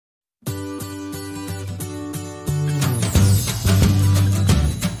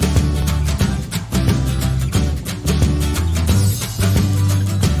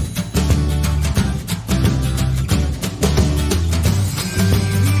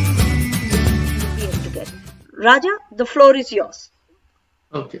Raja, the floor is yours.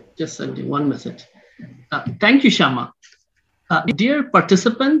 Okay, just sending one message. Thank you, Shama. Dear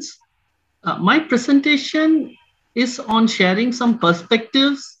participants, my presentation is on sharing some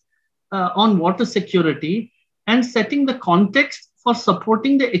perspectives on water security and setting the context for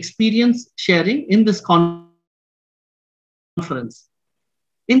supporting the experience sharing in this conference.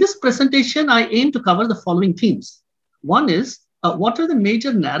 In this presentation, I aim to cover the following themes. One is, what are the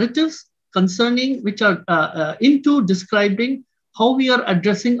major narratives concerning which are into describing how we are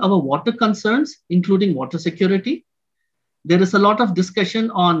addressing our water concerns, including water security. There is a lot of discussion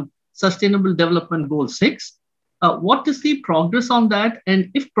on Sustainable Development Goal 6. What is the progress on that?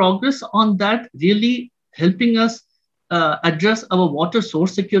 And if progress on that really helping us address our water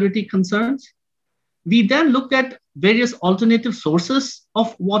source security concerns? We then look at various alternative sources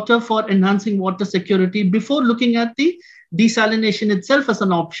of water for enhancing water security before looking at the desalination itself as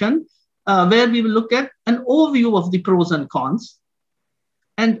an option, where we will look at an overview of the pros and cons.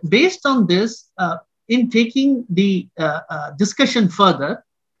 And based on this, in taking the discussion further,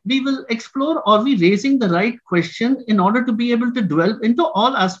 we will explore, are we raising the right question in order to be able to delve into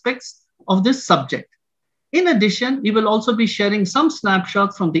all aspects of this subject. In addition, we will also be sharing some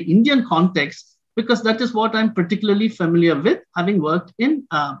snapshots from the Indian context, because that is what I'm particularly familiar with, having worked in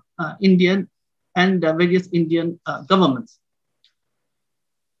Indian and various Indian governments.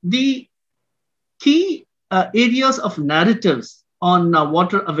 The key areas of narratives on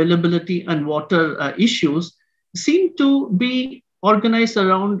water availability and water issues seem to be organized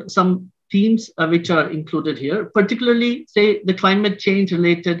around some themes which are included here, particularly, say, the climate change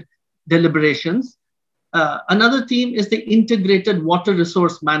related deliberations. Another theme is the integrated water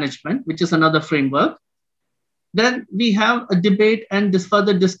resource management, which is another framework. Then we have a debate and this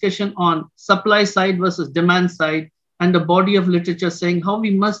further discussion on supply side versus demand side, and a body of literature saying how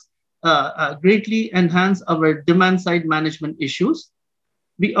we must greatly enhance our demand side management issues.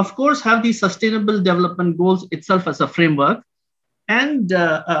 We, of course, have the Sustainable Development Goals itself as a framework. And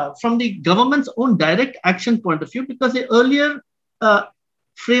from the government's own direct action point of view, because the earlier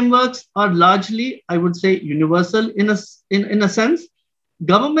frameworks are largely, I would say, universal in a sense.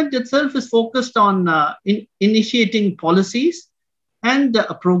 Government itself is focused on initiating policies and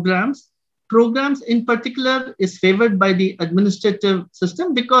programs. Programs in particular is favored by the administrative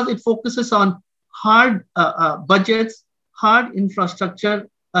system because it focuses on hard budgets, hard infrastructure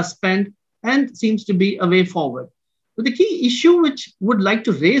spend, and seems to be a way forward. But the key issue which would like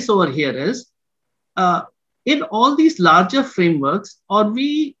to raise over here is, in all these larger frameworks, are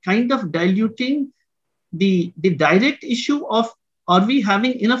we kind of diluting the direct issue of, are we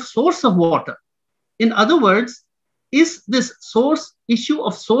having enough source of water? In other words, is this source issue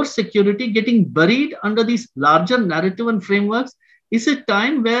of source security getting buried under these larger narrative and frameworks? Is it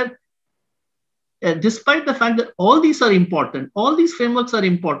time where, despite the fact that all these are important, all these frameworks are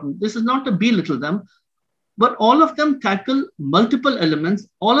important, this is not to belittle them, but all of them tackle multiple elements.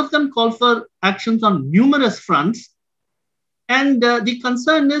 All of them call for actions on numerous fronts. And the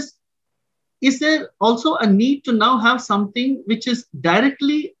concern is there also a need to now have something which is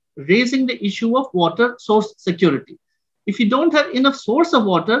directly raising the issue of water source security? If you don't have enough source of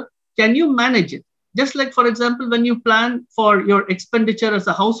water, can you manage it? Just like, for example, when you plan for your expenditure as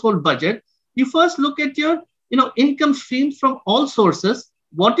a household budget, you first look at your income streams from all sources.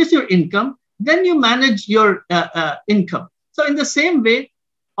 What is your income? Then you manage your income. So in the same way,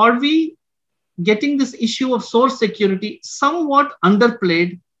 are we getting this issue of source security somewhat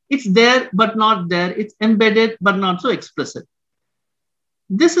underplayed? It's there, but not there. It's embedded, but not so explicit.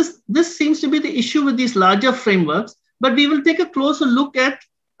 This seems to be the issue with these larger frameworks, but we will take a closer look at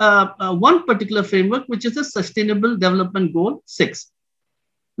one particular framework, which is the Sustainable Development Goal 6.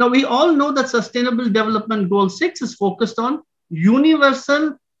 Now, we all know that Sustainable Development Goal 6 is focused on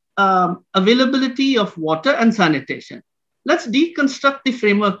universal availability of water and sanitation. Let's deconstruct the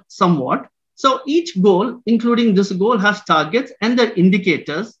framework somewhat. So each goal, including this goal, has targets and their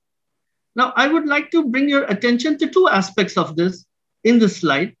indicators. Now, I would like to bring your attention to two aspects of this in this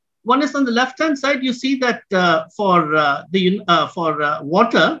slide. One is on the left-hand side, you see that for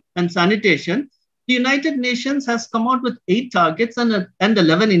water and sanitation, the United Nations has come out with 8 targets and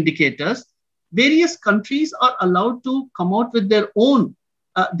 11 indicators. Various countries are allowed to come out with their own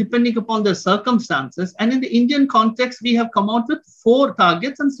depending upon the circumstances. And in the Indian context, we have come out with 4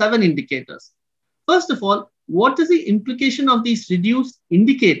 targets and 7 indicators. First of all, what is the implication of these reduced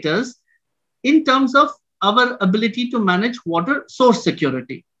indicators in terms of our ability to manage water source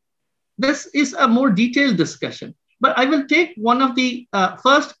security? This is a more detailed discussion, but I will take one of the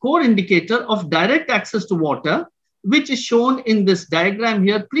first core indicator of direct access to water, which is shown in this diagram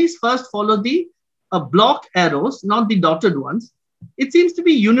here. Please first follow the block arrows, not the dotted ones. It seems to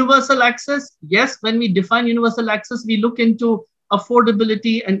be universal access. Yes, when we define universal access, we look into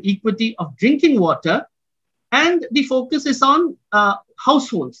affordability and equity of drinking water, and the focus is on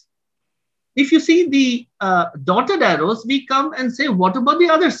households. If you see the dotted arrows, we come and say, what about the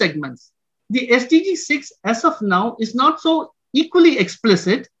other segments? The SDG 6, as of now, is not so equally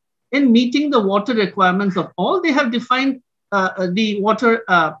explicit in meeting the water requirements of all. They have defined the water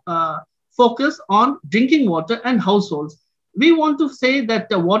focus on drinking water and households. We want to say that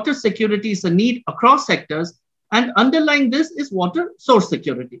the water security is a need across sectors, and underlying this is water source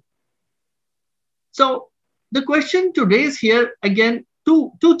security. So the question to raise here, again,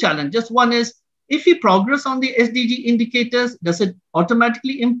 two challenges. One is, if we progress on the SDG indicators, does it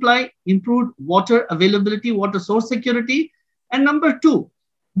automatically imply improved water availability, water source security? And number two,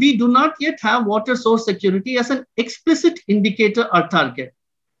 we do not yet have water source security as an explicit indicator or target.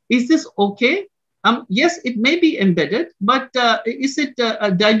 Is this okay? Yes, it may be embedded, but is it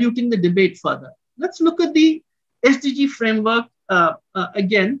diluting the debate further? Let's look at the SDG framework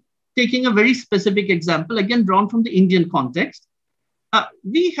again, taking a very specific example, again drawn from the Indian context.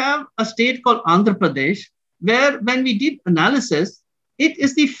 We have a state called Andhra Pradesh, where when we did analysis, it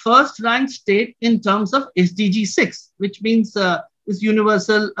is the first ranked state in terms of SDG 6, which means is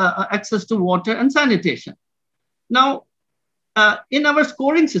universal access to water and sanitation. Now, in our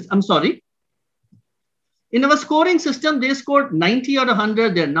scoring system, in our scoring system, they scored 90 out of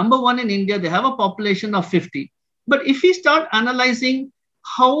 100. They're number one in India. They have a population of 50. But if we start analyzing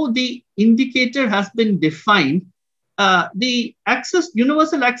how the indicator has been defined, the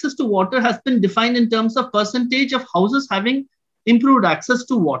universal access to water has been defined in terms of percentage of houses having improved access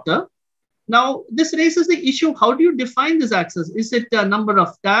to water. Now, this raises the issue, how do you define this access? Is it a number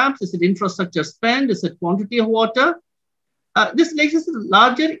of taps? Is it infrastructure spend? Is it quantity of water? This raises a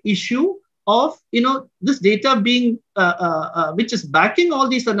larger issue of, this data being, which is backing all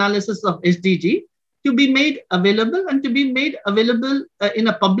these analysis of SDG, to be made available and to be made available in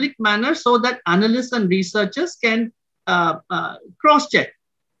a public manner so that analysts and researchers can cross-check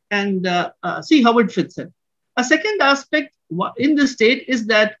and see how it fits in. A second aspect in this state is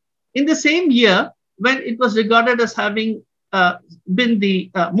that in the same year, when it was regarded as having been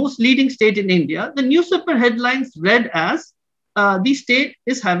the most leading state in India, the newspaper headlines read as the state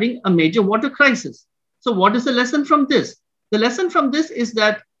is having a major water crisis. So what is the lesson from this? The lesson from this is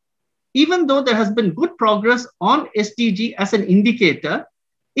that even though there has been good progress on SDG as an indicator,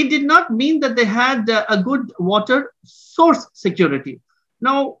 it did not mean that they had a good water source security.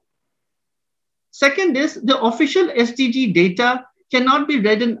 Now, second is the official SDG data cannot be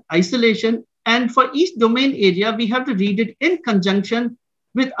read in isolation. And for each domain area, we have to read it in conjunction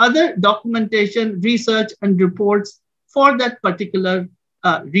with other documentation, research, and reports for that particular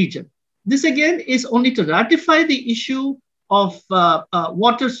region. This again is only to ratify the issue of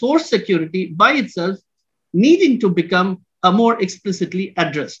water source security by itself needing to become more explicitly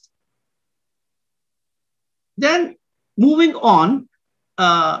addressed. Then moving on,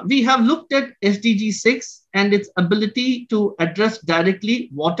 we have looked at SDG 6 and its ability to address directly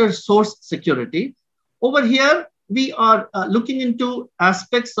water source security. Over here, we are looking into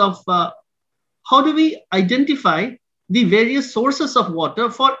aspects of how do we identify the various sources of water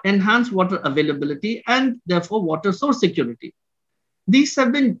for enhanced water availability and therefore water source security. These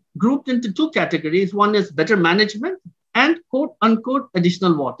have been grouped into two categories. One is better management and quote unquote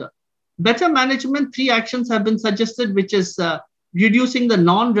additional water. Better management, 3 actions have been suggested, which is reducing the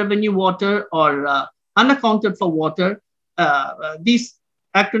non-revenue water or unaccounted for water. These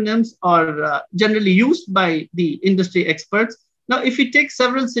acronyms are generally used by the industry experts. Now, if you take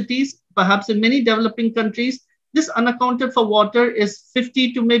several cities, perhaps in many developing countries, this unaccounted for water is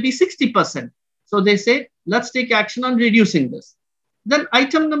 50 to maybe 60%. So they say, let's take action on reducing this. Then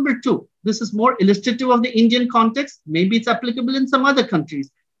item number 2, this is more illustrative of the Indian context. Maybe it's applicable in some other countries.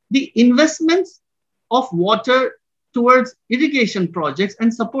 The investments of water towards irrigation projects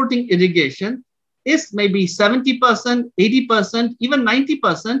and supporting irrigation is maybe 70%, 80%, even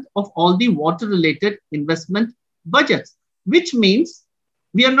 90% of all the water-related investment budgets, which means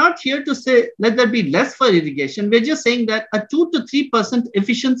we are not here to say, let there be less for irrigation. We're just saying that a 2 to 3%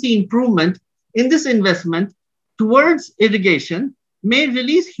 efficiency improvement in this investment towards irrigation may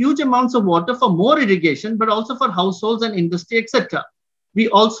release huge amounts of water for more irrigation, but also for households and industry, etc. We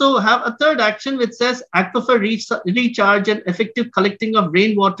also have a third action which says aquifer recharge and effective collecting of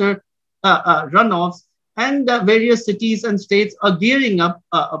rainwater runoffs, and various cities and states are gearing up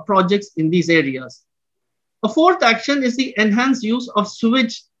projects in these areas. A fourth action is the enhanced use of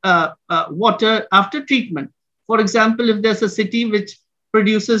sewage water after treatment. For example, if there's a city which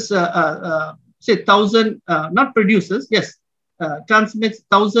produces say 1,000, not produces, yes, transmits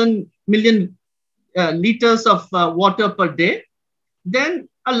 1,000 million liters of water per day, then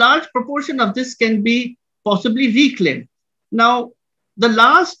a large proportion of this can be possibly reclaimed. Now, the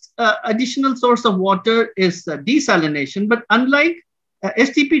last additional source of water is desalination, but unlike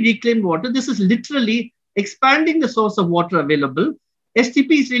STP reclaimed water, this is literally expanding the source of water available.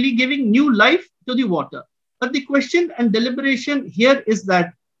 STP is really giving new life to the water. But the question and deliberation here is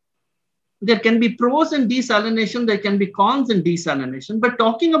that there can be pros in desalination, there can be cons in desalination, but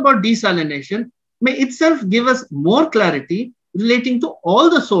talking about desalination may itself give us more clarity relating to all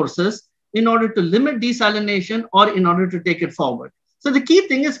the sources in order to limit desalination or in order to take it forward. So the key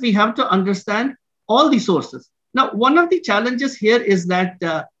thing is we have to understand all the sources. Now, one of the challenges here is that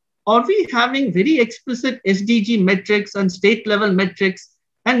are we having very explicit SDG metrics and state level metrics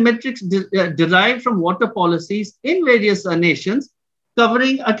and metrics derived from water policies in various nations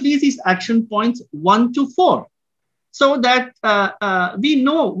covering at least these action points 1 to 4, so that we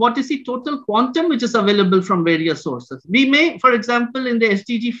know what is the total quantum which is available from various sources. We may, for example, in the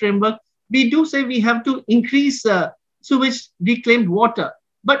SDG framework, we do say we have to increase sewage reclaimed water,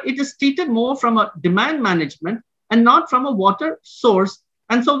 but it is treated more from a demand management and not from a water source.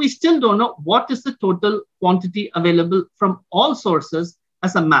 And so we still don't know what is the total quantity available from all sources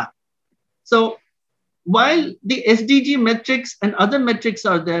as a map. So while the SDG metrics and other metrics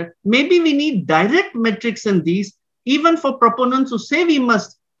are there, maybe we need direct metrics in these, even for proponents who say we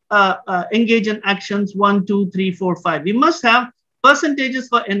must engage in actions 1, 2, 3, 4, 5. We must have percentages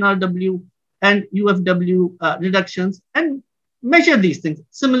for NRW and UFW reductions and measure these things.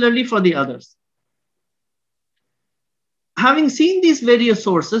 Similarly for the others. Having seen these various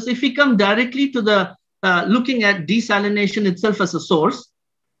sources, if we come directly to the looking at desalination itself as a source,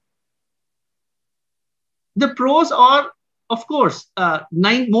 the pros are, of course,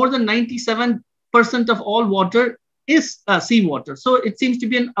 more than 97% of all water is seawater. So it seems to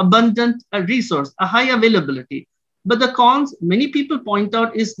be an abundant resource, a high availability. But the cons, many people point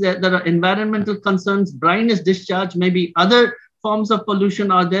out, is that there are environmental concerns, brine discharge, maybe other forms of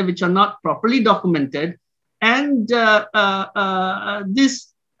pollution are there which are not properly documented. And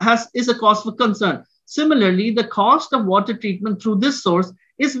this is a cause for concern. Similarly, the cost of water treatment through this source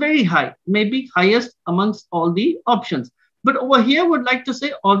is very high, maybe highest amongst all the options. But over here, would like to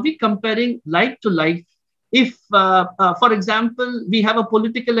say, are we comparing like to like? If, for example, we have a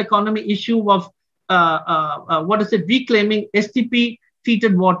political economy issue of reclaiming STP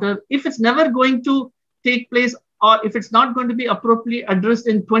treated water, if it's never going to take place, or if it's not going to be appropriately addressed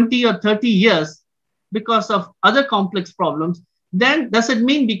in 20 or 30 years because of other complex problems, then does it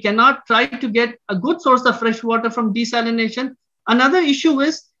mean we cannot try to get a good source of fresh water from desalination? Another issue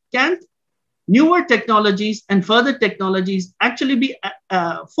is, can newer technologies and further technologies actually be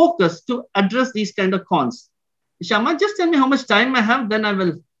focused to address these kind of cons? Shama, just tell me how much time I have, then I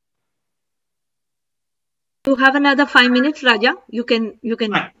will. You have another 5 minutes, Raja. You can.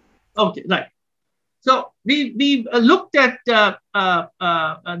 Right. Okay, right. So we looked at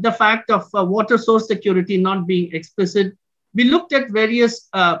the fact of water source security not being explicit. We looked at various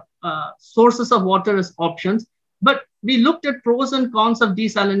sources of water as options, but we looked at pros and cons of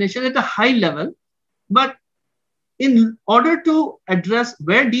desalination at a high level. But in order to address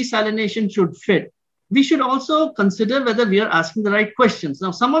where desalination should fit, we should also consider whether we are asking the right questions.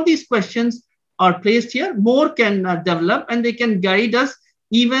 Now, some of these questions are placed here. More can develop, and they can guide us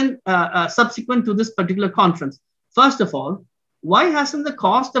even subsequent to this particular conference. First of all, why hasn't the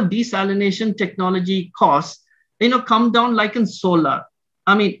cost of desalination technology costs come down like in solar?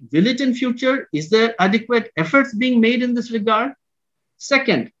 I mean, will it in future? Is there adequate efforts being made in this regard?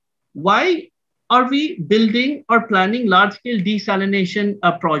 Second, why are we building or planning large-scale desalination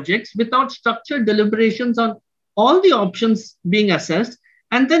projects without structured deliberations on all the options being assessed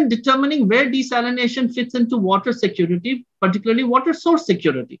and then determining where desalination fits into water security, particularly water source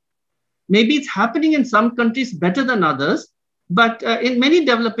security? Maybe it's happening in some countries better than others, but in many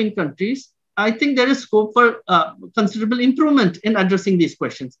developing countries, I think there is scope for considerable improvement in addressing these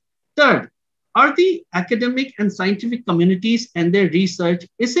questions. Third, are the academic and scientific communities and their research,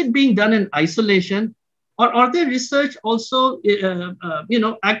 is it being done in isolation, or are their research also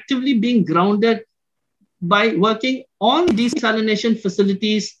actively being grounded by working on desalination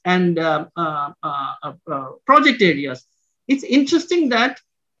facilities and project areas? It's interesting that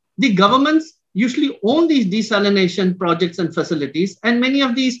the governments usually own these desalination projects and facilities, and many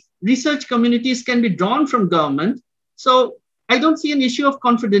of these research communities can be drawn from government. So I don't see an issue of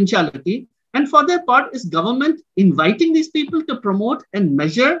confidentiality. And for their part, is government inviting these people to promote and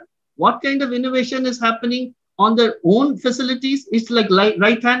measure what kind of innovation is happening on their own facilities? It's like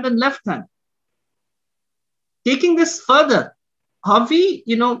right hand and left hand. taking this further, have we,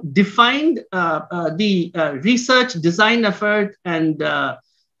 defined the research design effort and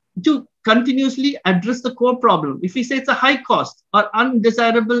to continuously address the core problem? If we say it's a high cost or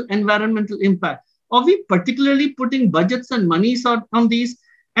undesirable environmental impact, are we particularly putting budgets and monies on these?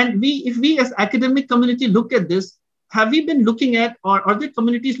 And if we as academic community look at this, have we been looking at, or are the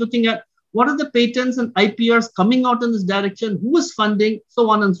communities looking at, what are the patents and IPRs coming out in this direction? Who is funding, so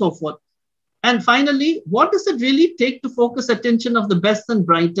on and so forth? And finally, what does it really take to focus attention of the best and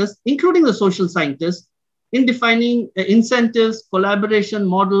brightest, including the social scientists, in defining incentives, collaboration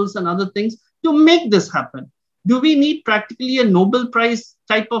models, and other things to make this happen? Do we need practically a Nobel Prize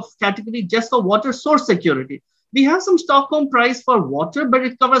type of category just for water source security? We have some Stockholm Prize for water, but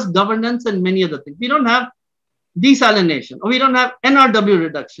it covers governance and many other things. We don't have desalination, or we don't have NRW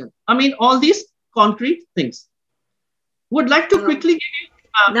reduction. I mean, all these concrete things. Would like to quickly give you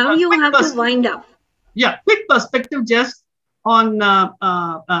now you have to wind up. Yeah, quick perspective just on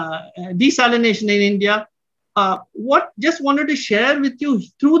desalination in India. What just wanted to share with you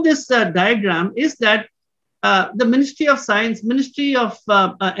through this diagram is that the Ministry of Science, Ministry of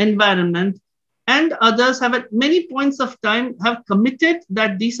Environment, and others have at many points of time have committed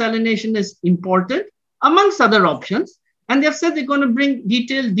that desalination is important, amongst other options. And they've said they're going to bring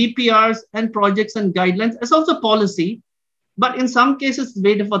detailed DPRs and projects and guidelines as also policy. But in some cases,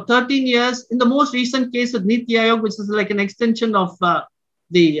 waited for 13 years. In the most recent case with Niti Aayog, which is like an extension of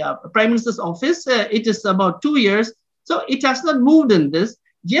the Prime Minister's office, it is about 2 years. So it has not moved in this.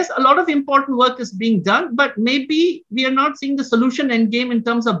 Yes, a lot of important work is being done, but maybe we are not seeing the solution endgame in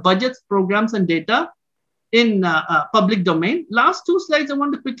terms of budgets, programs, and data in public domain. Last two slides I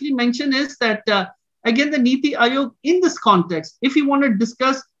want to quickly mention is that, again, the Niti Aayog in this context, if you want to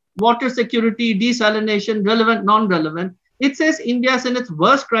discuss water security, desalination, relevant, non-relevant, it says India is in its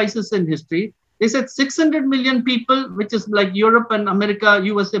worst crisis in history. They said 600 million people, which is like Europe and America,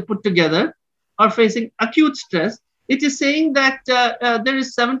 USA put together, are facing acute stress. It is saying that there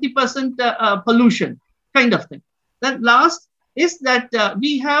is 70% pollution kind of thing. That last is that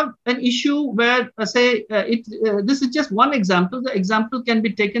we have an issue where, this is just one example. The example can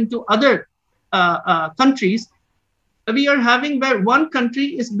be taken to other countries. We are having where one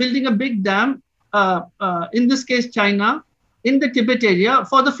country is building a big dam, in this case, China, in the Tibet area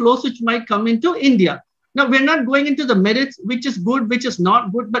for the flows which might come into India. Now, we're not going into the merits, which is good, which is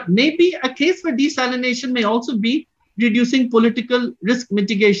not good, but maybe a case for desalination may also be reducing political risk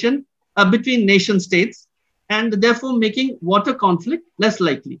mitigation between nation states and therefore making water conflict less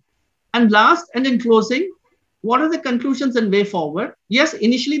likely. And last, and in closing, what are the conclusions and way forward? Yes,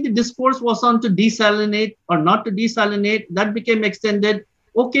 initially the discourse was on to desalinate or not to desalinate. That became extended.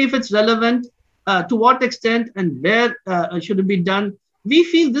 Okay, if it's relevant, to what extent and where should it be done? We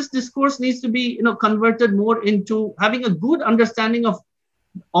feel this discourse needs to be converted more into having a good understanding of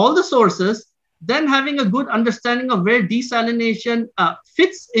all the sources, then having a good understanding of where desalination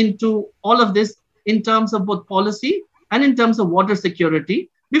fits into all of this in terms of both policy and in terms of water security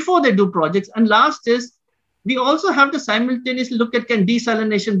before they do projects. And last is, we also have to simultaneously look at, can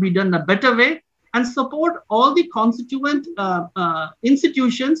desalination be done in a better way, and support all the constituent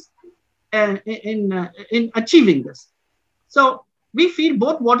institutions in achieving this. So we feel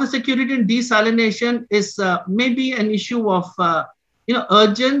both water security and desalination is maybe an issue of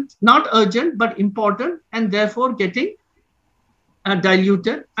urgent, not urgent, but important, and therefore getting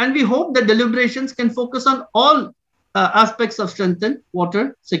diluted. And we hope that deliberations can focus on all aspects of strengthened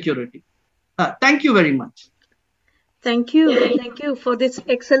water security. Thank you very much. Thank you. Thank you for this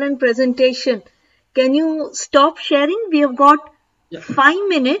excellent presentation. Can you stop sharing? We have got 5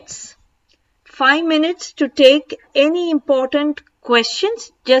 minutes. 5 minutes to take any important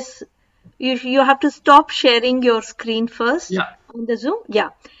questions. Just you have to stop sharing your screen first on the Zoom. Yeah.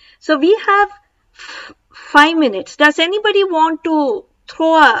 So we have 5 minutes. Does anybody want to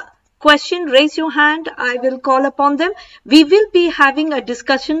throw a question? Raise your hand. I will call upon them. We will be having a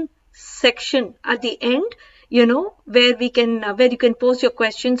discussion section at the end, where you can pose your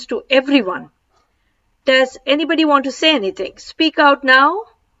questions to everyone. Does anybody want to say anything? Speak out now.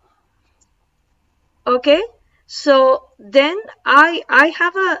 Okay, so then I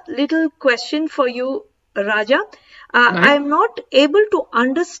have a little question for you, Raja. I am not able to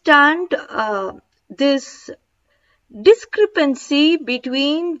understand this discrepancy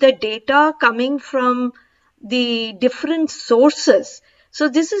between the data coming from the different sources. So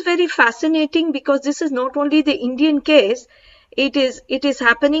this is very fascinating because this is not only the Indian case, it is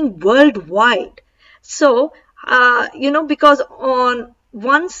happening worldwide. So, because on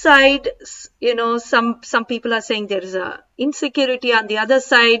one side, some people are saying there is a insecurity. On the other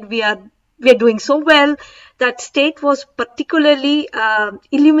side, we are we're doing so well. That state was particularly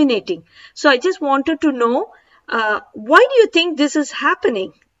illuminating. So I just wanted to know, why do you think this is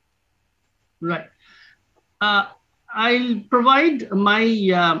happening? Right. I'll provide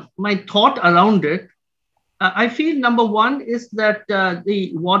my thought around it. I feel number one is that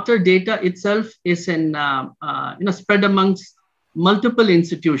the water data itself is spread amongst multiple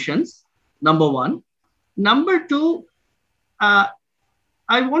institutions. Number one. Number two, uh,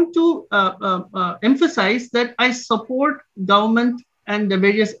 I want to emphasize that I support government and the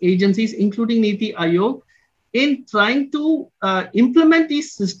various agencies, including Niti Aayog, in trying to implement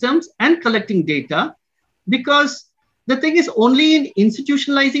these systems and collecting data, because the thing is, only in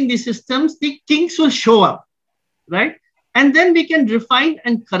institutionalizing these systems, the kinks will show up, right? And then we can refine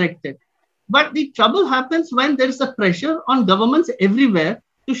and correct it. But the trouble happens when there is a pressure on governments everywhere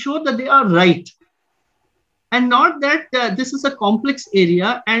to show that they are right, and not that this is a complex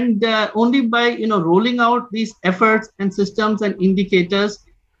area, and only by rolling out these efforts and systems and indicators,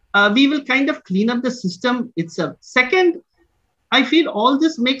 we will kind of clean up the system itself. Second, I feel all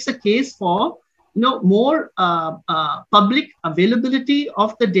this makes a case for more public availability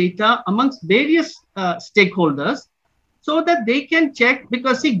of the data amongst various stakeholders, so that they can check,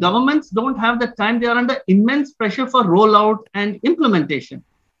 because see, governments don't have the time, they are under immense pressure for rollout and implementation.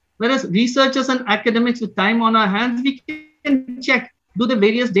 Whereas researchers and academics with time on our hands, we can check, do the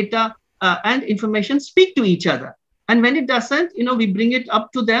various data and information speak to each other? And when it doesn't, we bring it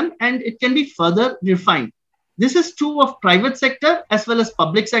up to them and it can be further refined. This is true of private sector as well as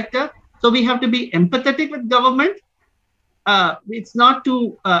public sector. So we have to be empathetic with government. It's not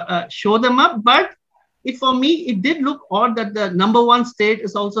to show them up, but for me, it did look odd that the number one state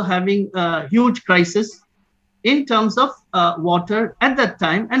is also having a huge crisis in terms of water at that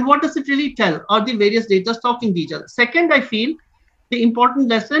time. And what does it really tell? Are the various data talking to each other? Second, I feel the important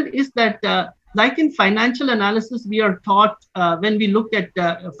lesson is that, like in financial analysis, we are taught when we look at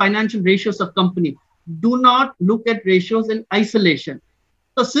financial ratios of company, do not look at ratios in isolation.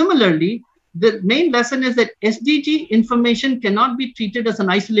 So similarly, the main lesson is that SDG information cannot be treated as an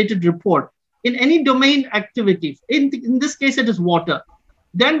isolated report in any domain activity. In this case, it is water.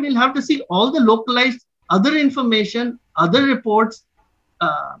 Then we'll have to see all the localized other information, other reports,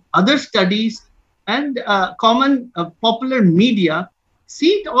 other studies, and common popular media,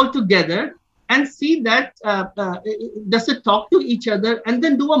 see it all together and see that does it talk to each other, and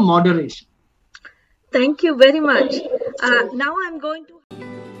then do a moderation. Thank you very much. Now I'm going to